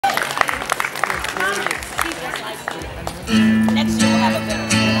Next year we'll have a better one.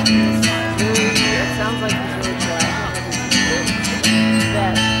 It sounds like he's really glad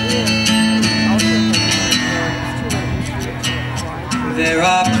that there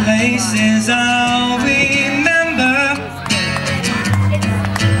are places I'll remember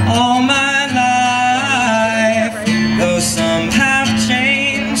all my life, though some have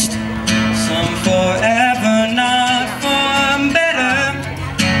changed, some forever, not for better.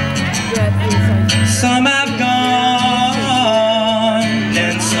 Some have gone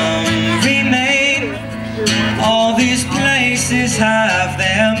and some remain. All these places have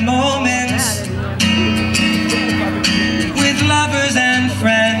their moments with lovers and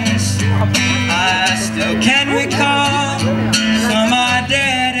friends. I still can recall. Some are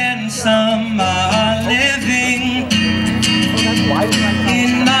dead and some are living.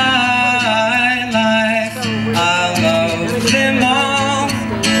 In my life I love them all,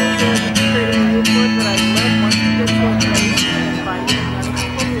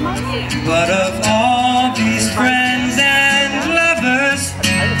 but of all these friends and lovers,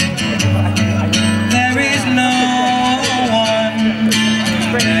 there is no one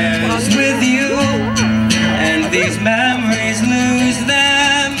compares with you, and these memories lose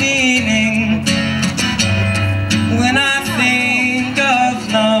their meaning when I think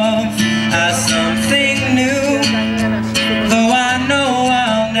of love as something new. Though I know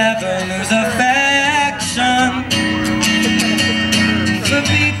I'll never lose affection for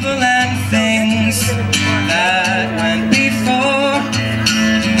people and things that went before.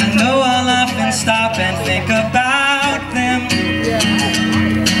 I know I'll often stop and think about them.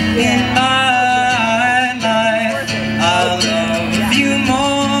 In my life I'll love you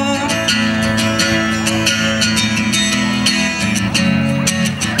more.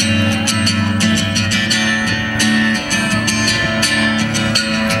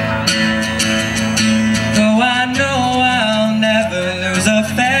 Though I know I'll never lose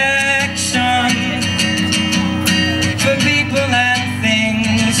affection for people and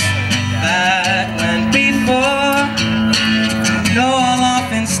things that went before. No, I'll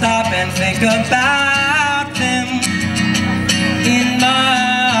often stop and think about